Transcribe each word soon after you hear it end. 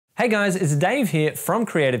Hey guys, it's Dave here from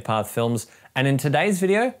Creative Path Films, and in today's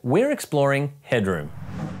video, we're exploring headroom.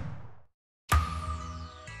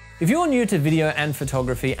 If you're new to video and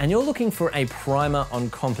photography and you're looking for a primer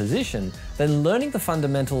on composition, then learning the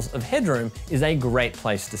fundamentals of headroom is a great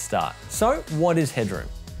place to start. So what is headroom?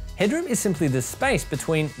 Headroom is simply the space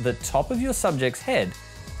between the top of your subject's head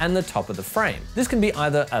and the top of the frame. This can be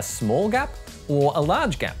either a small gap or a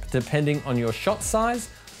large gap, depending on your shot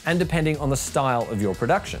size and depending on the style of your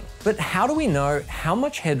production. But how do we know how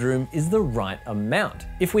much headroom is the right amount?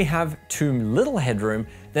 If we have too little headroom,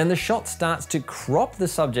 then the shot starts to crop the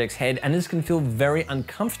subject's head and this can feel very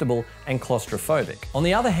uncomfortable and claustrophobic. On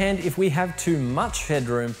the other hand, if we have too much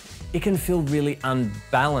headroom, it can feel really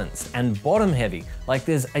unbalanced and bottom heavy, like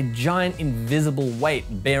there's a giant invisible weight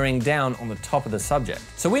bearing down on the top of the subject.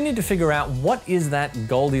 So we need to figure out what is that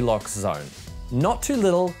Goldilocks zone. Not too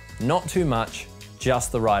little, not too much,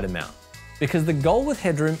 just the right amount. Because the goal with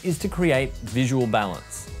headroom is to create visual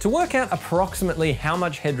balance. To work out approximately how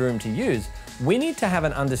much headroom to use, we need to have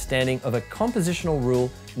an understanding of a compositional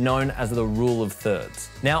rule known as the rule of thirds.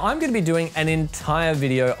 Now, I'm going to be doing an entire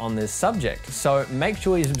video on this subject, so make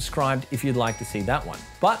sure you're subscribed if you'd like to see that one.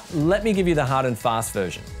 But let me give you the hard and fast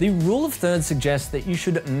version. The rule of thirds suggests that you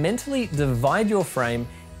should mentally divide your frame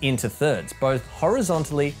into thirds, both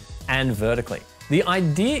horizontally and vertically. The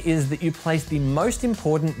idea is that you place the most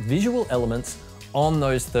important visual elements on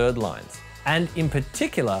those third lines, and in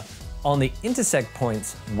particular, on the intersect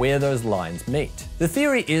points where those lines meet. The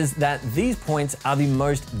theory is that these points are the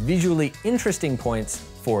most visually interesting points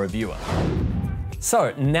for a viewer.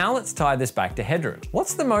 So now let's tie this back to headroom.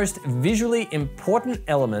 What's the most visually important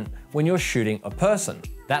element when you're shooting a person?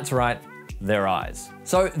 That's right, their eyes.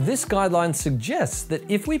 So this guideline suggests that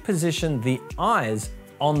if we position the eyes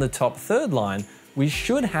on the top third line, we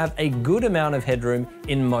should have a good amount of headroom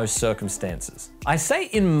in most circumstances. I say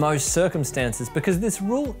in most circumstances because this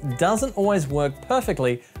rule doesn't always work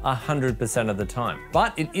perfectly 100% of the time,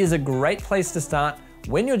 but it is a great place to start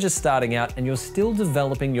when you're just starting out and you're still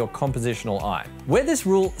developing your compositional eye. Where this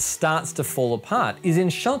rule starts to fall apart is in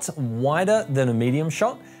shots wider than a medium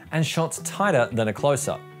shot and shots tighter than a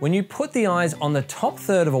close-up. When you put the eyes on the top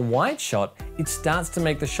third of a wide shot, it starts to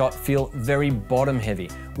make the shot feel very bottom heavy,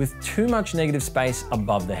 with too much negative space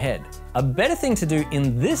above the head. A better thing to do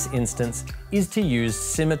in this instance is to use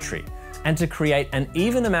symmetry and to create an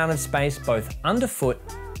even amount of space both underfoot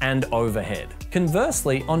and overhead.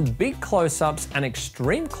 Conversely, on big close-ups and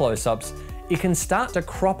extreme close-ups, it can start to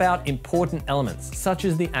crop out important elements, such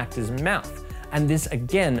as the actor's mouth, and this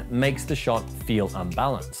again makes the shot feel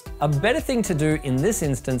unbalanced. A better thing to do in this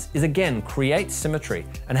instance is again create symmetry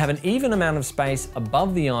and have an even amount of space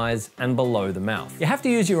above the eyes and below the mouth. You have to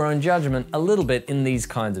use your own judgment a little bit in these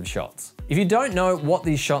kinds of shots. If you don't know what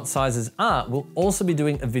these shot sizes are, we'll also be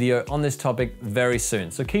doing a video on this topic very soon,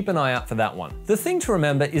 so keep an eye out for that one. The thing to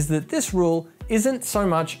remember is that this rule isn't so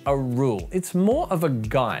much a rule, it's more of a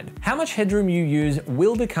guide. How much headroom you use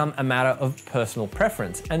will become a matter of personal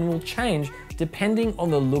preference and will change depending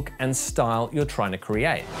on the look and style you're trying to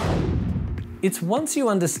create. It's once you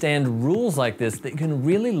understand rules like this that you can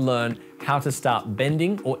really learn how to start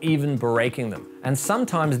bending or even breaking them. And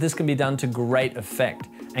sometimes this can be done to great effect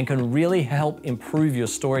and can really help improve your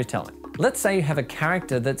storytelling. Let's say you have a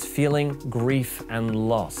character that's feeling grief and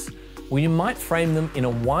loss. Well, you might frame them in a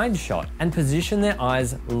wide shot and position their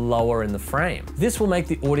eyes lower in the frame. This will make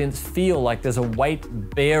the audience feel like there's a weight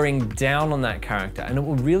bearing down on that character, and it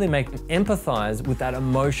will really make them empathize with that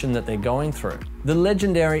emotion that they're going through. The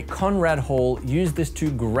legendary Conrad Hall used this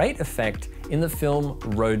to great effect in the film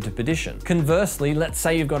Road to Perdition. Conversely, let's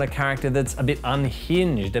say you've got a character that's a bit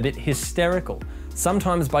unhinged, a bit hysterical.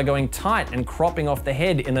 Sometimes by going tight and cropping off the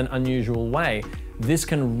head in an unusual way, this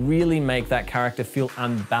can really make that character feel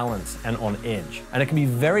unbalanced and on edge. And it can be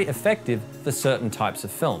very effective for certain types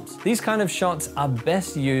of films. These kind of shots are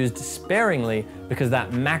best used sparingly because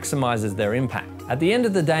that maximizes their impact. At the end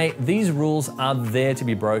of the day, these rules are there to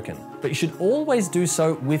be broken, but you should always do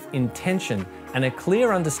so with intention and a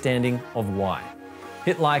clear understanding of why.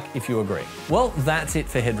 Hit like if you agree. Well, that's it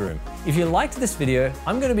for headroom. If you liked this video,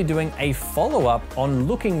 I'm going to be doing a follow-up on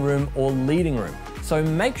looking room or leading room. So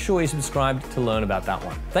make sure you subscribe to learn about that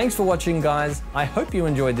one. Thanks for watching, guys. I hope you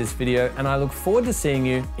enjoyed this video and I look forward to seeing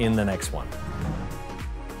you in the next one.